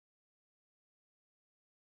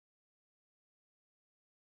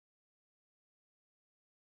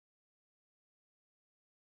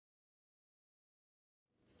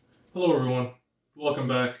Hello everyone, welcome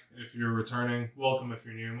back if you're returning, welcome if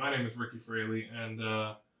you're new. My name is Ricky Fraley, and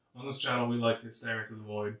on this channel we like to stare into the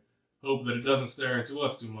void. Hope that it doesn't stare into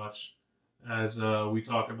us too much as we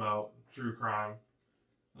talk about true crime.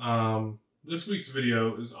 This week's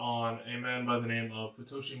video is on a man by the name of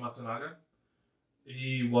Futoshi Matsunaga.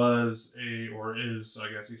 He was or is, I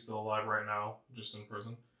guess he's still alive right now, just in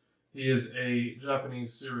prison. He is a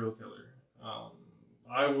Japanese serial killer.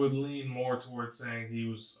 I would lean more towards saying he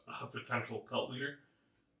was a potential cult leader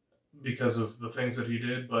because of the things that he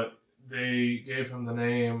did, but they gave him the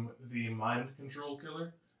name the Mind Control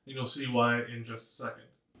Killer, and you'll see why in just a second.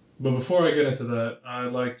 But before I get into that,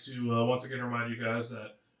 I'd like to once again remind you guys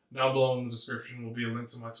that down below in the description will be a link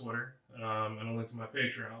to my Twitter and a link to my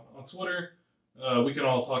Patreon. On Twitter, we can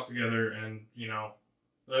all talk together, and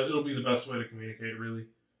it'll be the best way to communicate really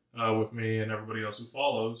with me and everybody else who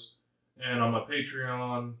follows. And on my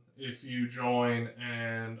Patreon, if you join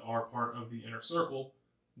and are part of the inner circle,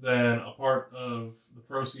 then a part of the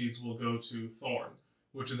proceeds will go to Thorn,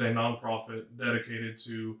 which is a nonprofit dedicated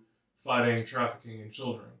to fighting trafficking in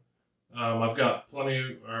children. I've got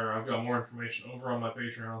more information over on my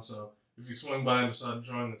Patreon, so if you swing by and decide to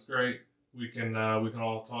join, that's great. We can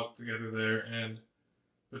all talk together there and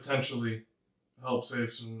potentially help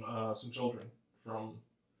save some children from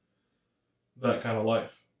that kind of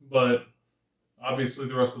life. But obviously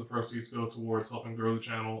the rest of the proceeds go towards helping grow the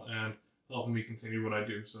channel and helping me continue what I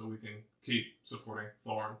do so we can keep supporting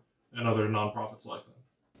Thorn and other nonprofits like them.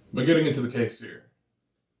 But getting into the case here,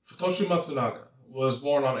 Futoshi Matsunaga was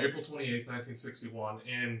born on April 28, 1961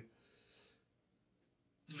 in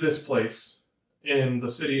this place in the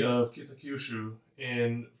city of Kitakyushu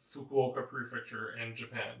in Fukuoka Prefecture in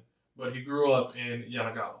Japan, but he grew up in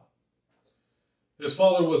Yanagawa. His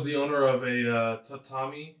father was the owner of a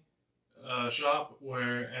tatami shop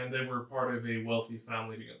and they were part of a wealthy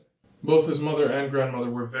family together. Both his mother and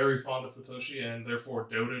grandmother were very fond of Futoshi and therefore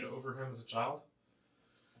doted over him as a child.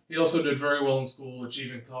 He also did very well in school,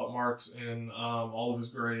 achieving top marks in all of his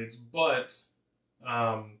grades, but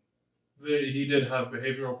he did have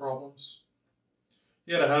behavioral problems.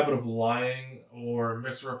 He had a habit of lying or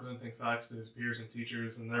misrepresenting facts to his peers and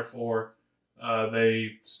teachers, and therefore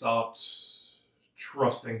they stopped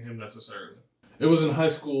trusting him necessarily. It was in high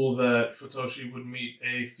school that Futoshi would meet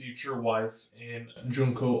a future wife in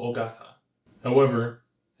Junko Ogata. However,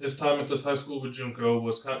 his time at this high school with Junko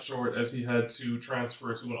was cut short as he had to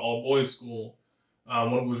transfer to an all-boys school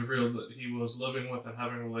when it was revealed that he was living with and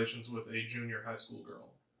having relations with a junior high school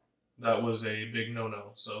girl. That was a big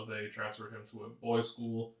no-no, so they transferred him to a boys'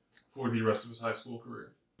 school for the rest of his high school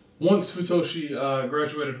career. Once Futoshi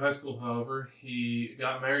graduated high school, however, he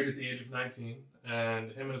got married at the age of 19,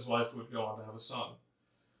 and him and his wife would go on to have a son.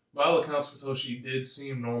 By all accounts, Futoshi did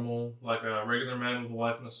seem normal, like a regular man with a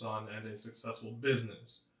wife and a son and a successful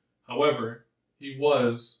business. However, he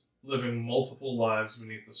was living multiple lives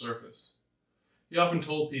beneath the surface. He often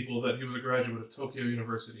told people that he was a graduate of Tokyo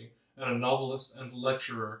University and a novelist and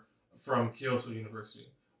lecturer from Kyoto University,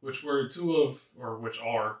 which are two of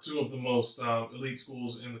the most elite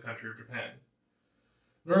schools in the country of Japan.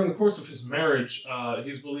 During the course of his marriage,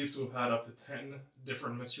 he's believed to have had up to 10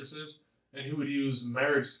 different mistresses, and he would use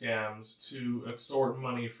marriage scams to extort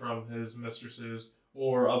money from his mistresses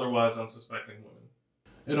or otherwise unsuspecting women.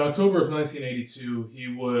 In October of 1982, he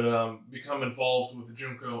would become involved with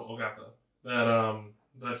Junko Ogata,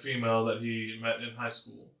 that female that he met in high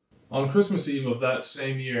school. On Christmas Eve of that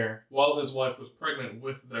same year, while his wife was pregnant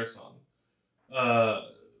with their son,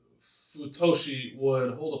 Futoshi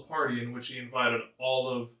would hold a party in which he invited all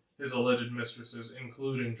of his alleged mistresses,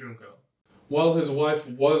 including Junko. While his wife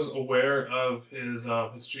was aware of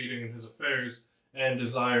his cheating and his affairs and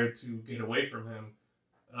desired to get away from him,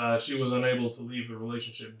 she was unable to leave the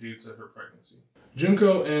relationship due to her pregnancy.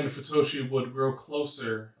 Junko and Futoshi would grow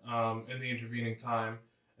closer in the intervening time,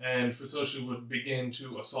 and Futoshi would begin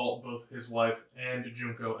to assault both his wife and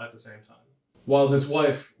Junko at the same time. While his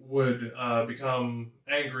wife would become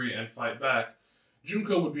angry and fight back,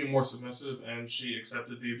 Junko would be more submissive and she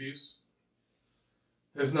accepted the abuse.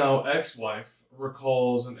 His now ex-wife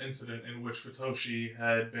recalls an incident in which Futoshi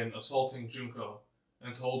had been assaulting Junko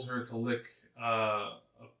and told her to lick a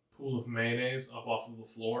pool of mayonnaise up off of the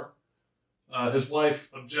floor. His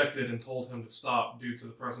wife objected and told him to stop due to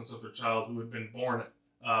the presence of her child who had been born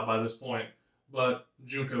by this point, but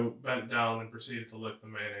Junko bent down and proceeded to lick the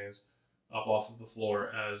mayonnaise up off of the floor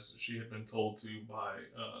as she had been told to by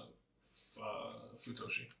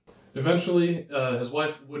Futoshi. Eventually, his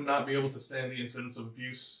wife would not be able to stand the incidents of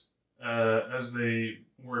abuse as they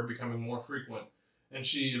were becoming more frequent, and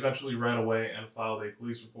she eventually ran away and filed a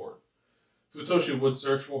police report. Futoshi would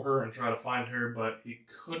search for her and try to find her, but he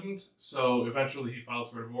couldn't, so eventually he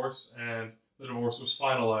filed for divorce, and the divorce was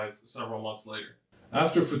finalized several months later.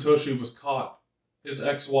 After Futoshi was caught, his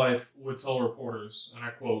ex-wife would tell reporters, and I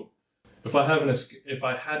quote, if I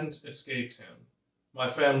hadn't escaped him, my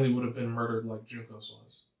family would have been murdered like Junko's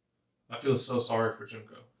was. I feel so sorry for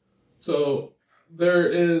Junko. So, there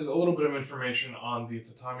is a little bit of information on the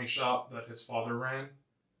tatami shop that his father ran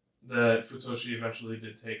that Futoshi eventually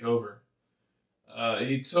did take over.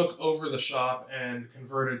 He took over the shop and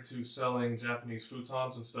converted to selling Japanese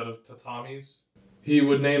futons instead of tatamis. He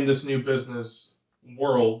would name this new business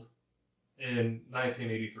World in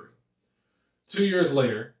 1983. 2 years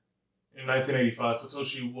later, in 1985,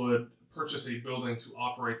 Futoshi would purchase a building to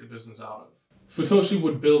operate the business out of. Futoshi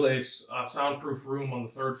would build a soundproof room on the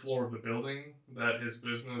third floor of the building that his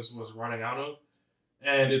business was running out of,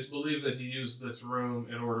 and it's believed that he used this room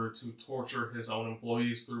in order to torture his own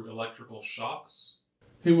employees through electrical shocks.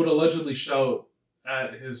 He would allegedly shout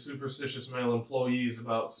at his superstitious male employees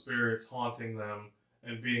about spirits haunting them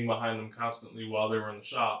and being behind them constantly while they were in the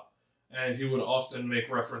shop, and he would often make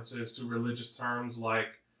references to religious terms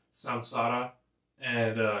like samsara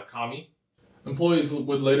and kami. Employees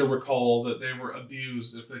would later recall that they were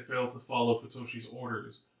abused if they failed to follow Futoshi's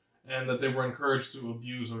orders, and that they were encouraged to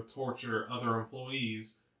abuse or torture other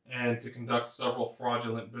employees and to conduct several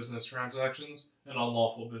fraudulent business transactions and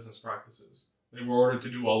unlawful business practices. They were ordered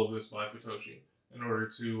to do all of this by Futoshi in order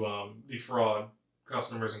to defraud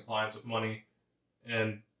customers and clients of money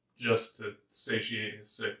and just to satiate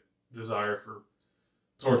his sick desire for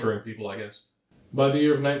torturing people, I guess. By the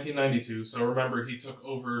year of 1992, so remember he took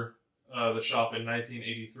over the shop in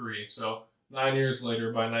 1983, so 9 years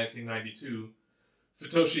later, by 1992,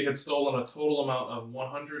 Futoshi had stolen a total amount of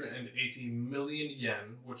 180 million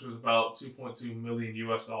yen, which was about 2.2 million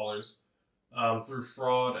US dollars, through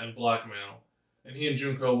fraud and blackmail. And he and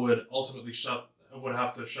Junko would ultimately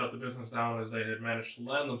have to shut the business down, as they had managed to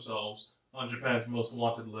land themselves on Japan's most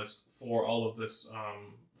wanted list for all of this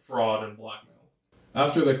fraud and blackmail.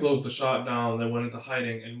 After they closed the shop down, they went into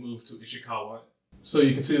hiding and moved to Ishikawa. So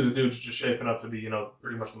you can see this dude's just shaping up to be,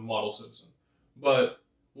 pretty much the model citizen. But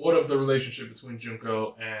what of the relationship between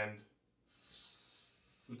Junko and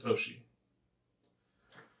Futoshi?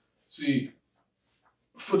 See,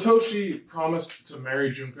 Futoshi promised to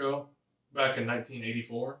marry Junko back in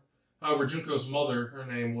 1984. However, Junko's mother, her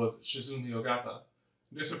name was Shizumi Ogata,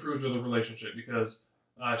 disapproved of the relationship because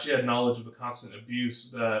she had knowledge of the constant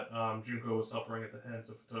abuse that Junko was suffering at the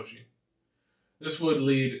hands of Futoshi. This would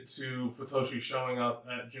lead to Futoshi showing up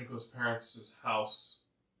at Junko's parents' house,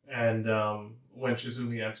 and when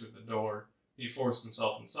Shizumi entered the door, he forced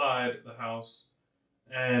himself inside the house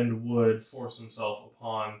and would force himself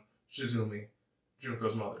upon Shizumi,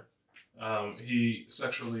 Junko's mother. He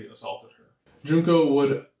sexually assaulted her. Junko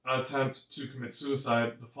would attempt to commit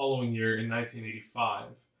suicide the following year in 1985,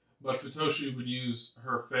 but Futoshi would use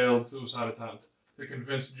her failed suicide attempt to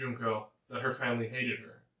convince Junko that her family hated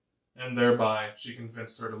her, and thereby she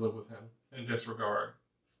convinced her to live with him and disregard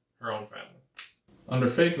her own family. Under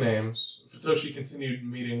fake names, Futoshi continued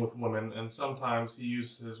meeting with women, and sometimes he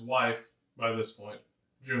used his wife, by this point,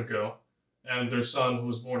 Junko, and their son, who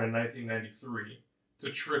was born in 1993,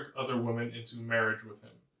 to trick other women into marriage with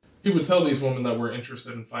him. He would tell these women that were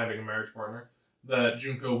interested in finding a marriage partner that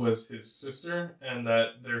Junko was his sister and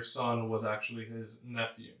that their son was actually his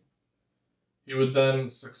nephew. He would then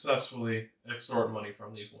successfully extort money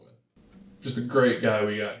from these women. Just a great guy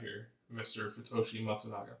we got here, Mr. Futoshi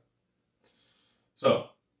Matsunaga. So,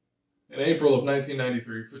 in April of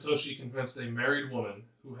 1993, Futoshi convinced a married woman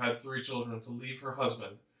who had 3 children to leave her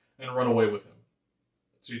husband and run away with him.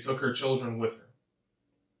 She took her children with her.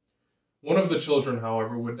 One of the children,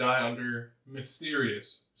 however, would die under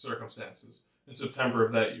mysterious circumstances in September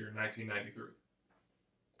of that year, 1993.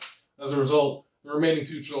 As a result, the remaining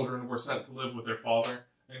 2 children were sent to live with their father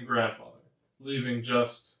and grandfather, leaving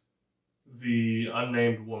just the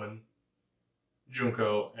unnamed woman,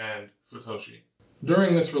 Junko, and Futoshi.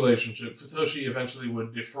 During this relationship, Futoshi eventually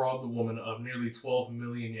would defraud the woman of nearly 12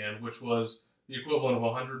 million yen, which was the equivalent of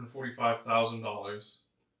 $145,000,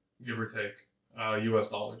 give or take,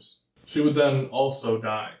 US dollars. She would then also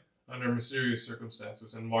die under mysterious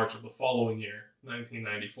circumstances in March of the following year,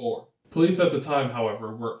 1994. Police at the time,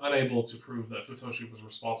 however, were unable to prove that Futoshi was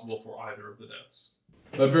responsible for either of the deaths.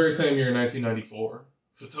 That very same year, 1994,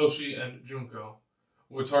 Futoshi and Junko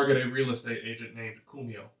would target a real estate agent named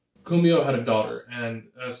Kumio. Kumio had a daughter, and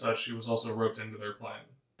as such, she was also roped into their plan.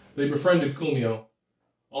 They befriended Kumio,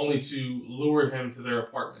 only to lure him to their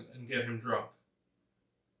apartment and get him drunk,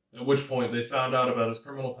 at which point they found out about his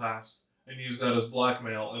criminal past and used that as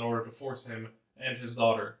blackmail in order to force him and his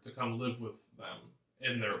daughter to come live with them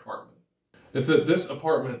in their apartment. It's at this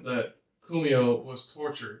apartment that Kumio was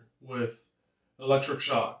tortured with electric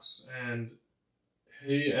shocks, and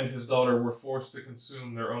he and his daughter were forced to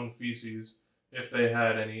consume their own feces if they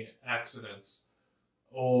had any accidents,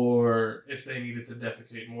 or if they needed to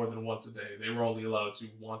defecate more than once a day. They were only allowed to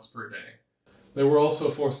once per day. They were also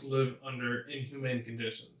forced to live under inhumane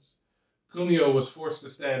conditions. Kumio was forced to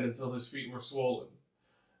stand until his feet were swollen,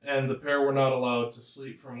 and the pair were not allowed to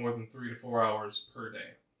sleep for more than 3 to 4 hours per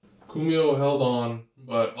day. Kumio held on,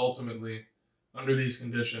 but ultimately, under these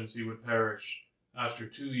conditions, he would perish after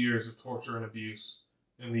 2 years of torture and abuse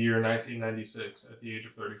in the year 1996 at the age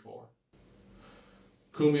of 34.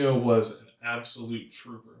 Kumio was an absolute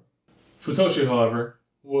trooper. Futoshi, however,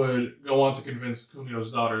 would go on to convince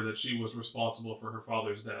Kumio's daughter that she was responsible for her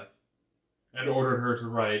father's death, and ordered her to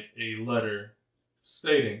write a letter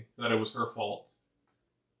stating that it was her fault,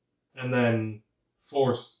 and then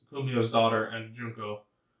forced Kumio's daughter and Junko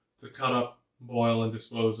to cut up, boil, and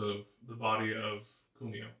dispose of the body of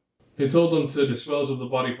Kumio. He told them to dispose of the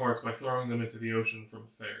body parts by throwing them into the ocean from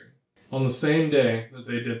a ferry. On the same day that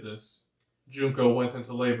they did this, Junko went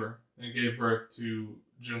into labor and gave birth to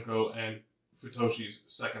Junko and Futoshi's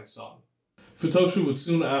second son. Futoshi would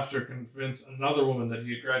soon after convince another woman that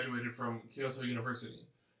he had graduated from Kyoto University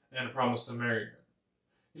and promised to marry her.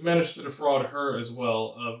 He managed to defraud her as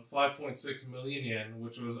well of 5.6 million yen,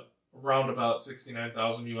 which was around about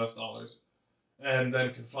 69,000 US dollars, and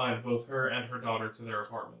then confined both her and her daughter to their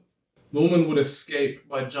apartment. The woman would escape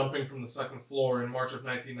by jumping from the second floor in March of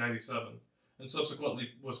 1997, and subsequently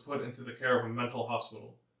was put into the care of a mental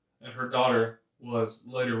hospital, and her daughter was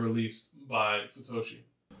later released by Futoshi.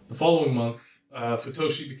 The following month,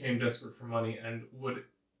 Futoshi became desperate for money and would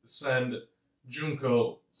send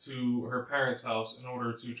Junko to her parents' house in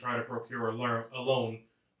order to try to procure a loan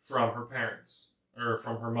from her parents, or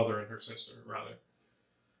from her mother and her sister, rather.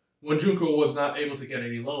 When Junko was not able to get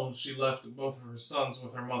any loans, she left both of her sons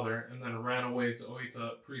with her mother and then ran away to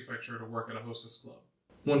Oita Prefecture to work at a hostess club.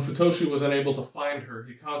 When Futoshi was unable to find her,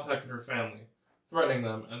 he contacted her family, threatening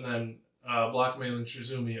them, and then blackmailing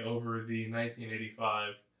Shizumi over the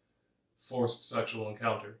 1985 forced sexual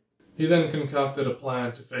encounter. He then concocted a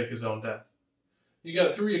plan to fake his own death. He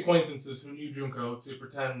got 3 acquaintances who knew Junko to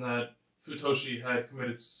pretend that Futoshi had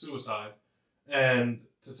committed suicide and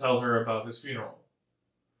to tell her about his funeral.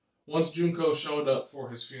 Once Junko showed up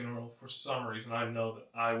for his funeral, for some reason, I know that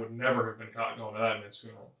I would never have been caught going to that man's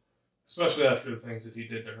funeral, especially after the things that he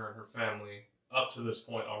did to her and her family up to this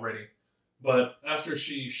point already. But after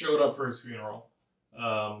she showed up for his funeral,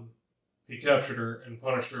 he captured her and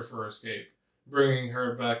punished her for her escape, bringing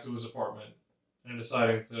her back to his apartment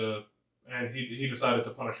and he decided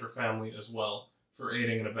to punish her family as well for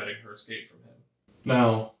aiding and abetting her escape from him.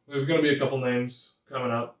 Now, there's going to be a couple names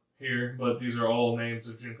coming up here, but these are all names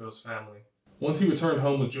of Junko's family. Once he returned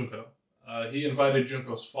home with Junko, he invited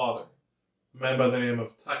Junko's father, a man by the name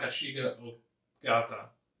of Takashiga Ogata,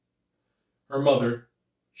 her mother,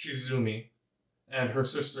 Shizumi, and her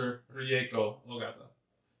sister, Rieko Ogata,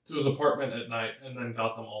 to his apartment at night and then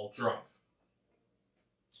got them all drunk.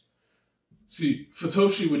 See,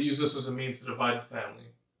 Futoshi would use this as a means to divide the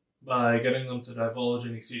family by getting them to divulge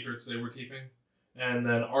any secrets they were keeping and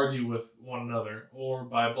then argue with one another, or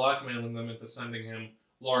by blackmailing them into sending him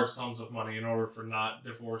large sums of money in order for not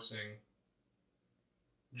divorcing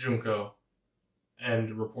Junko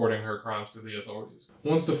and reporting her crimes to the authorities.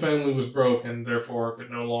 Once the family was broke and therefore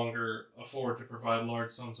could no longer afford to provide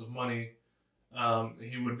large sums of money,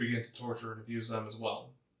 he would begin to torture and abuse them as well.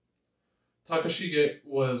 Takashige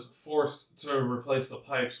was forced to replace the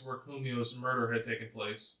pipes where Kumio's murder had taken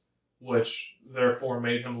place, which therefore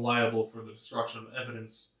made him liable for the destruction of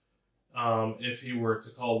evidence if he were to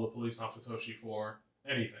call the police on Futoshi for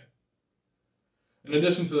anything. In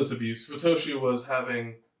addition to this abuse, Futoshi was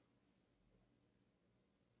having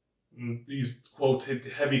these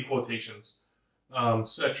heavy quotations,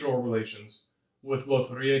 sexual relations with both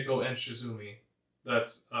Rieko and Shizumi.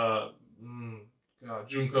 That's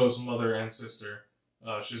Junko's mother and sister,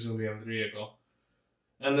 Shizumi and Rieko.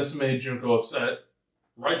 And this made Junko upset,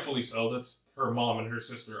 rightfully so. That's her mom and her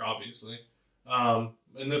sister, obviously.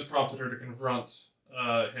 And this prompted her to confront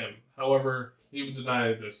him. However, he would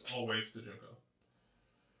deny this always to Junko.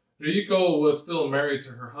 Rieko was still married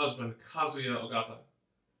to her husband, Kazuya Ogata,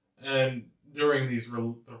 and during these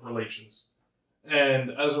relations.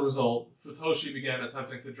 And as a result, Futoshi began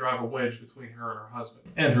attempting to drive a wedge between her and her husband,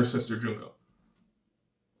 and her sister Junko.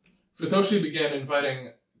 Futoshi began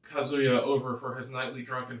inviting Kazuya over for his nightly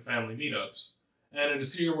drunken family meetups, And it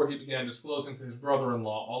is here where he began disclosing to his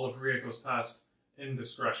brother-in-law all of Rieko's past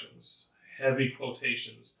indiscretions. Heavy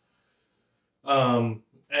quotations.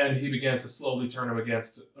 And he began to slowly turn him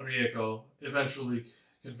against Rieko, eventually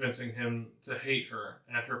convincing him to hate her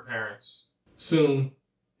and her parents. Soon,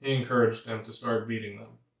 he encouraged him to start beating them.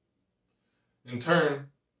 In turn,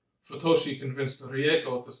 Futoshi convinced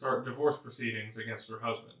Rieko to start divorce proceedings against her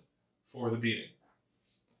husband for the beating.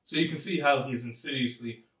 So you can see how he's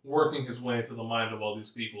insidiously working his way into the mind of all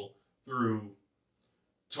these people through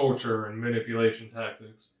torture and manipulation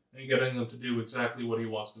tactics and getting them to do exactly what he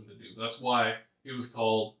wants them to do. That's why he was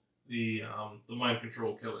called the mind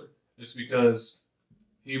control killer. It's because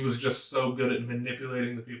he was just so good at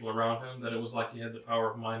manipulating the people around him that it was like he had the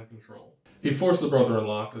power of mind control. He forced the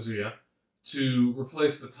brother-in-law, Kazuya, to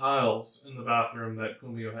replace the tiles in the bathroom that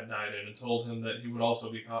Kumio had died in and told him that he would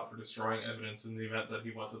also be caught for destroying evidence in the event that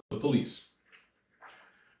he went to the police.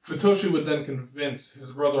 Futoshi would then convince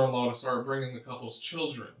his brother-in-law to start bringing the couple's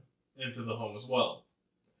children into the home as well.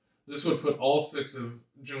 This would put all 6 of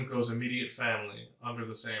Junko's immediate family under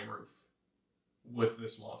the same roof with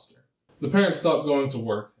this monster. The parents stopped going to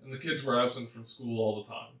work, and the kids were absent from school all the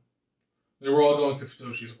time. They were all going to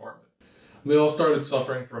Futoshi's apartment. They all started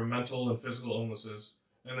suffering from mental and physical illnesses,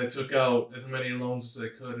 and they took out as many loans as they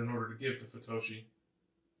could in order to give to Futoshi.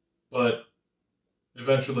 But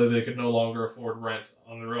eventually they could no longer afford rent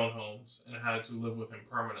on their own homes and had to live with him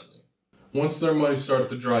permanently. Once their money started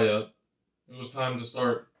to dry up, it was time to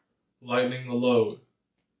start lightening the load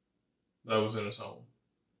that was in his home.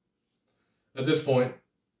 At this point,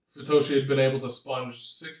 Futoshi had been able to sponge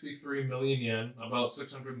 63 million yen, about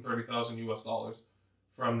 630,000 US dollars,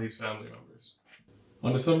 from these family members.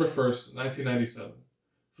 On December 1st, 1997,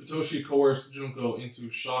 Futoshi coerced Junko into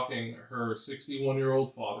shocking her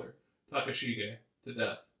 61-year-old father, Takashige, to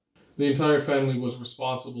death. The entire family was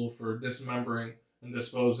responsible for dismembering and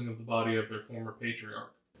disposing of the body of their former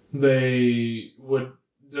patriarch. They would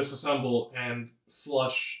disassemble and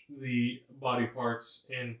flush the body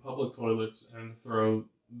parts in public toilets and throw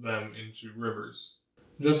them into rivers.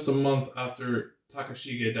 Just a month after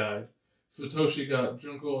Takashige died, Futoshi got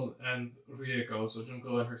Junko and Rieko, so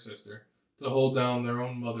Junko and her sister, to hold down their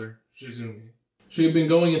own mother, Shizumi. She had been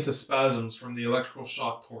going into spasms from the electrical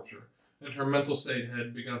shock torture, and her mental state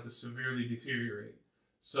had begun to severely deteriorate,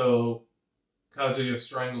 so Kazuya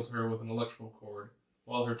strangled her with an electrical cord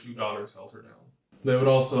while her 2 daughters held her down. They would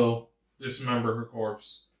also dismember her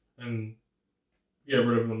corpse and get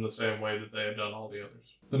rid of them the same way that they had done all the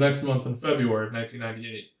others. The next month, in February of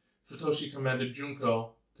 1998, Futoshi commanded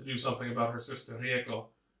Junko to do something about her sister Rieko,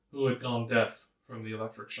 who had gone deaf from the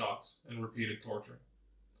electric shocks and repeated torture.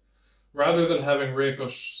 Rather than having Rieko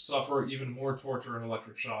suffer even more torture and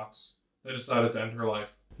electric shocks, they decided to end her life.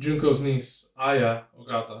 Junko's niece, Aya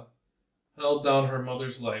Ogata, held down her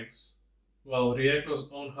mother's legs, while Rieko's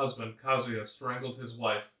own husband, Kazuya, strangled his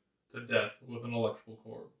wife to death with an electrical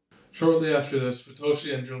cord. Shortly after this,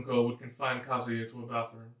 Futoshi and Junko would confine Kazuya to a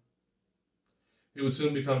bathroom. He would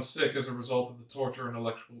soon become sick as a result of the torture and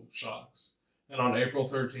electrical shocks, and on April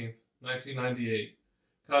 13th, 1998,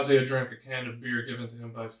 Kazuya drank a can of beer given to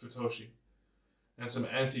him by Futoshi, and some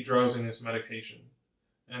anti-drowsiness medication,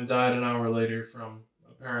 and died an hour later from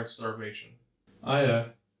apparent starvation. Aya,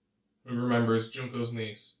 who remembers Junko's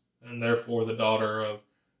niece, and therefore the daughter of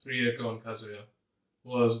Rieko and Kazuya,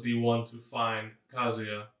 was the one to find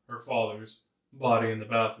Kazuya, her father's, body in the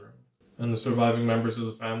bathroom, and the surviving members of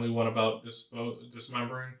the family went about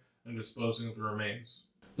dismembering and disposing of the remains.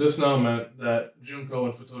 This now meant that Junko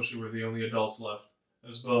and Futoshi were the only adults left,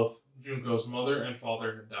 as both Junko's mother and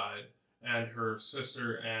father had died, and her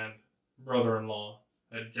sister and brother-in-law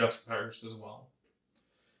had just perished as well.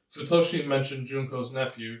 Futoshi mentioned Junko's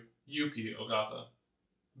nephew, Yuki Ogata,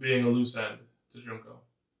 being a loose end to Junko.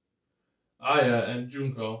 Aya and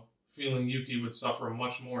Junko, feeling Yuki would suffer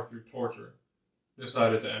much more through torture,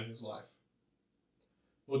 decided to end his life.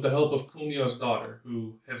 With the help of Kumio's daughter,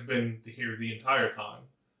 who has been here the entire time,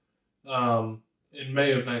 in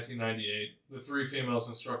May of 1998, the 3 females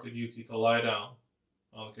instructed Yuki to lie down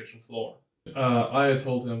on the kitchen floor. Aya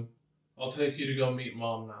told him, "I'll take you to go meet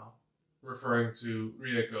Mom now," referring to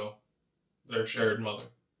Rieko, their shared mother,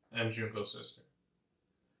 and Junko's sister,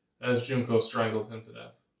 as Junko strangled him to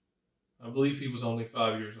death. I believe he was only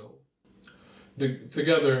 5 years old.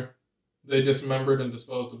 Together, they dismembered and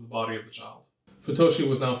disposed of the body of the child. Futoshi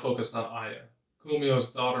was now focused on Aya.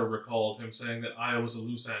 Kumio's daughter recalled him saying that Aya was a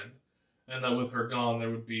loose end, and that with her gone,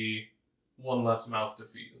 there would be one less mouth to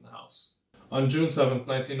feed in the house. On June 7th,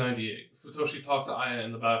 1998, Futoshi talked to Aya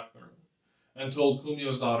in the bathroom, and told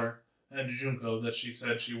Kumio's daughter and Junko that she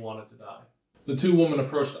said she wanted to die. The 2 women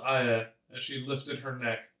approached Aya as she lifted her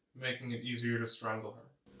neck, making it easier to strangle her.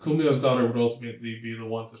 Kumio's daughter would ultimately be the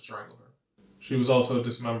one to strangle her. She was also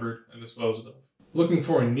dismembered and disposed of. Looking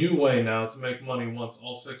for a new way now to make money once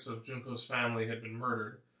all 6 of Junko's family had been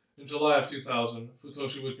murdered, in July of 2000,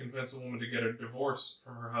 Futoshi would convince a woman to get a divorce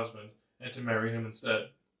from her husband and to marry him instead.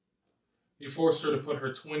 He forced her to put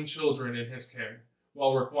her twin children in his care,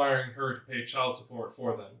 while requiring her to pay child support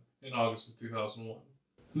for them in August of 2001.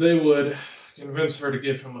 They would convince her to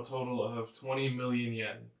give him a total of 20 million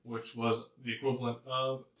yen, which was the equivalent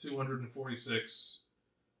of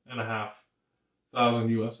 246.5 thousand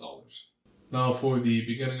US dollars. Now for the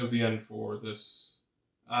beginning of the end for this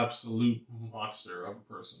absolute monster of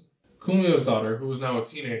a person. Kumio's daughter, who was now a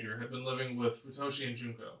teenager, had been living with Futoshi and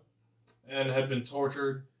Junko, and had been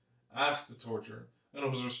tortured, asked to torture, and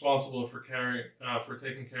was responsible for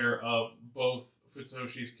taking care of both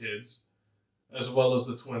Futoshi's kids, as well as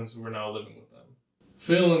the twins who were now living with them.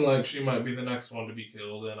 Feeling like she might be the next one to be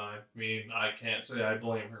killed, and I can't say I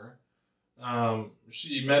blame her,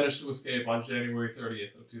 she managed to escape on January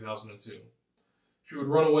 30th of 2002. She would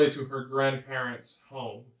run away to her grandparents'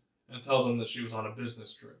 home and tell them that she was on a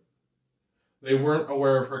business trip. They weren't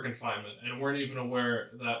aware of her confinement and weren't even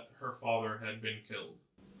aware that her father had been killed.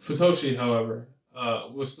 Futoshi, however,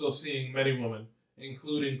 was still seeing many women,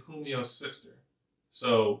 including Kumio's sister,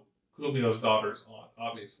 so Kumio's daughter's aunt,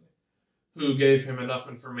 obviously, who gave him enough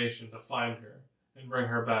information to find her and bring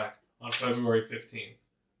her back on February 15th,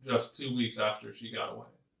 just 2 weeks after she got away.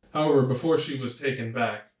 However, before she was taken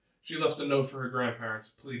back, she left a note for her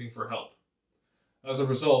grandparents pleading for help. As a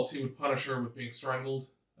result, he would punish her with being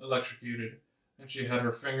strangled, electrocuted, and she had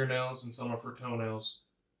her fingernails and some of her toenails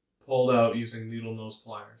pulled out using needle-nose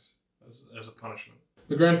pliers as a punishment.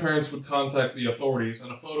 The grandparents would contact the authorities,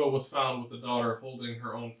 and a photo was found with the daughter holding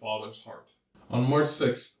her own father's heart. On March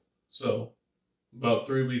 6th, so about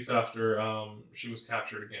 3 weeks after she was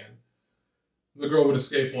captured again, the girl would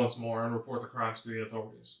escape once more and report the crimes to the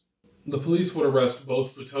authorities. The police would arrest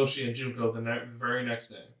both Futoshi and Junko the very next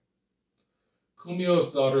day.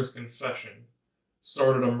 Kumio's daughter's confession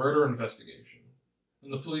started a murder investigation,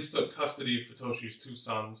 and the police took custody of Futoshi's 2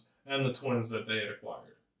 sons and the twins that they had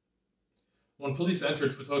acquired. When police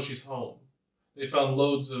entered Futoshi's home, they found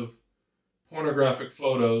loads of pornographic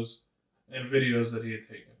photos and videos that he had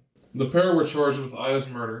taken. The pair were charged with Aya's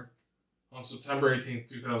murder on September 18,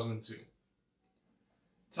 2002,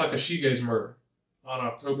 Takashige's murder on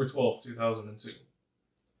October 12, 2002,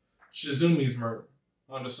 Shizumi's murder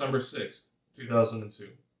on December 6,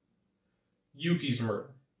 2002, Yuki's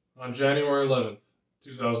murder on January 11,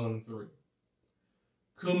 2003,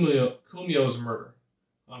 Kumio's murder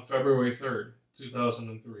on February 3,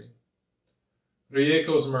 2003,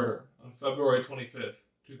 Rieko's murder on February 25,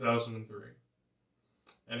 2003,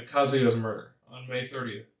 and Kazuya's murder on May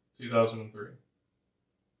 30, 2003.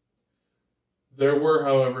 There were,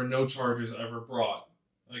 however, no charges ever brought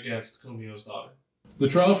against Kumio's daughter. The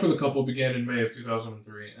trial for the couple began in May of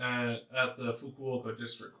 2003 at the Fukuoka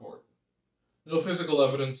District Court. No physical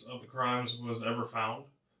evidence of the crimes was ever found,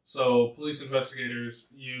 so police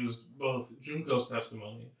investigators used both Junko's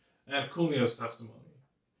testimony and Kumio's testimony,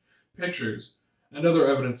 pictures, and other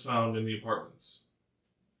evidence found in the apartments,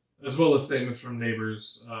 as well as statements from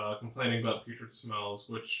neighbors complaining about putrid smells,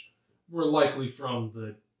 which were likely from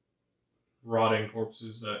the rotting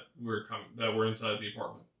corpses that were inside the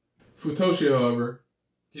apartment. Futoshi, however,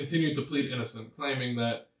 continued to plead innocent, claiming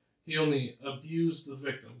that he only abused the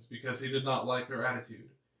victims because he did not like their attitude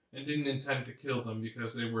and didn't intend to kill them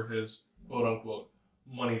because they were his quote-unquote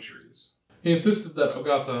money trees. He insisted that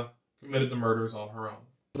Ogata committed the murders on her own.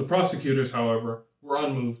 The prosecutors, however, were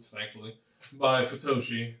unmoved, thankfully, by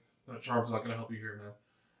Futoshi, that charm's not going to help you here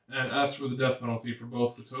now, and asked for the death penalty for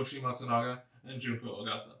both Futoshi Matsunaga and Junko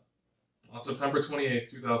Ogata. On September 28,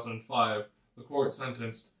 2005, the court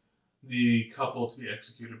sentenced the couple to be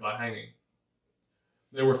executed by hanging.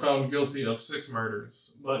 They were found guilty of 6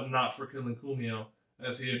 murders, but not for killing Kumio,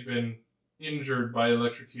 as he had been injured by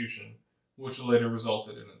electrocution, which later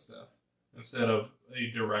resulted in his death, instead of a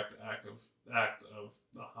direct act of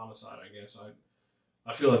a homicide, I guess.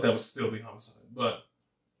 I feel like that would still be homicide, but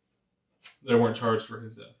they weren't charged for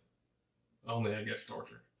his death. Only, I guess,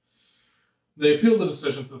 torture. They appealed the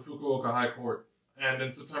decision to the Fukuoka High Court, and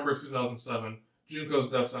in September 2007,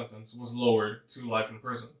 Junko's death sentence was lowered to life in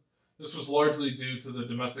prison. This was largely due to the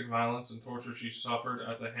domestic violence and torture she suffered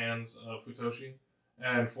at the hands of Futoshi,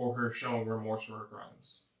 and for her showing remorse for her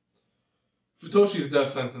crimes. Futoshi's death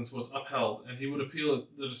sentence was upheld, and he would appeal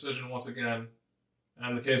the decision once again,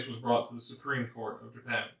 and the case was brought to the Supreme Court of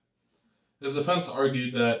Japan. His defense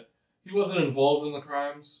argued that he wasn't involved in the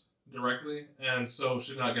crimes, directly, and so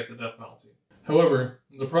should not get the death penalty. However,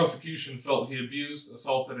 the prosecution felt he abused,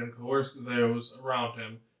 assaulted, and coerced those around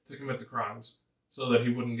him to commit the crimes, so that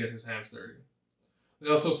he wouldn't get his hands dirty. They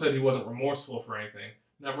also said he wasn't remorseful for anything,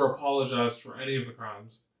 never apologized for any of the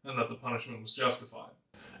crimes, and that the punishment was justified.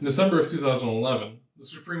 In December of 2011, the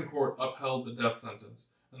Supreme Court upheld the death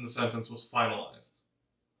sentence, and the sentence was finalized.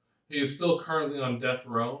 He is still currently on death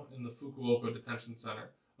row in the Fukuoka Detention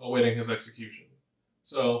Center, awaiting his execution.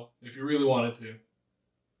 So, if you really wanted to,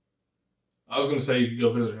 I was going to say you could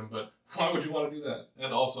go visit him, but why would you want to do that?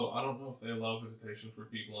 And also, I don't know if they allow visitation for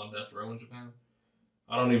people on death row in Japan.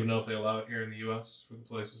 I don't even know if they allow it here in the U.S. for the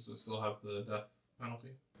places that still have the death penalty.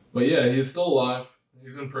 But yeah, he's still alive.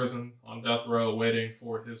 He's in prison on death row waiting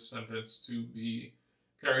for his sentence to be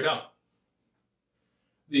carried out.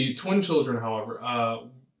 The twin children, however,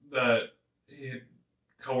 that he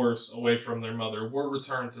coerced away from their mother were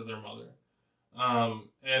returned to their mother.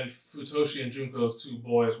 And Futoshi and Junko's two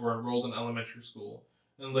boys were enrolled in elementary school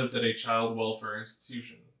and lived at a child welfare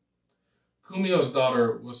institution. Kumio's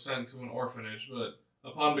daughter was sent to an orphanage, but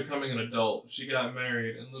upon becoming an adult, she got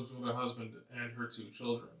married and lives with her husband and her two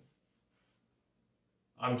children.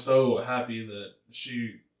 I'm so happy that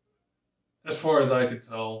she, as far as I could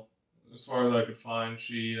tell, as far as I could find,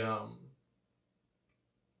 she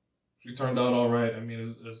turned out all right. I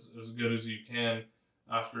mean, as good as you can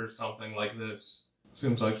after something like this.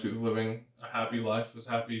 Seems like she's living a happy life, as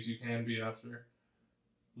happy as you can be after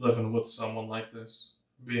living with someone like this.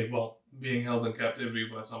 Being held in captivity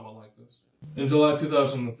by someone like this. In July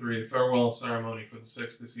 2003, a farewell ceremony for the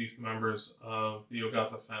 6 deceased members of the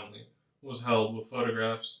Ogata family was held with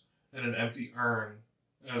photographs and an empty urn,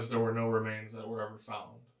 as there were no remains that were ever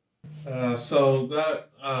found. So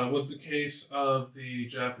that was the case of the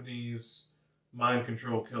Japanese mind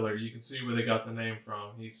control killer. You can see where they got the name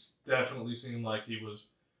from. He definitely seemed like he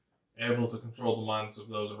was able to control the minds of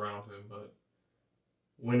those around him, but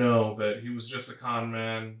we know that he was just a con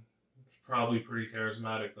man, probably pretty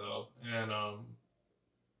charismatic though, and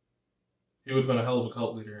he would have been a hell of a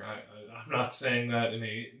cult leader. I'm not saying that in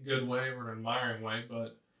a good way or an admiring way,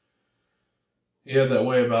 but he had that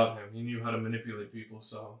way about him. He knew how to manipulate people,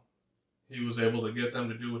 so he was able to get them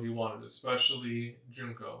to do what he wanted, especially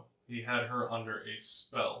Junko. He had her under a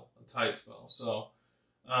spell, a tight spell. So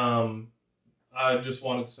I just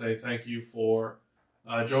wanted to say thank you for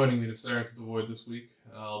joining me to stare into the void this week.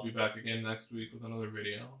 I'll be back again next week with another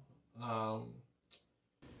video.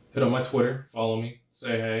 Hit up my Twitter, follow me,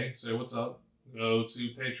 say hey, say what's up. Go to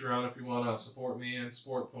Patreon if you want to support me and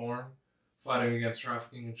support Thorn, fighting against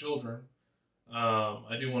trafficking in children.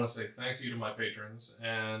 I do want to say thank you to my patrons,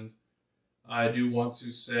 and I do want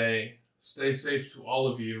to say stay safe to all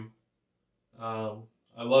of you.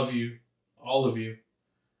 I love you, all of you,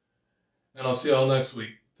 and I'll see y'all next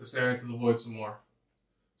week to stare into the void some more.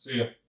 See ya.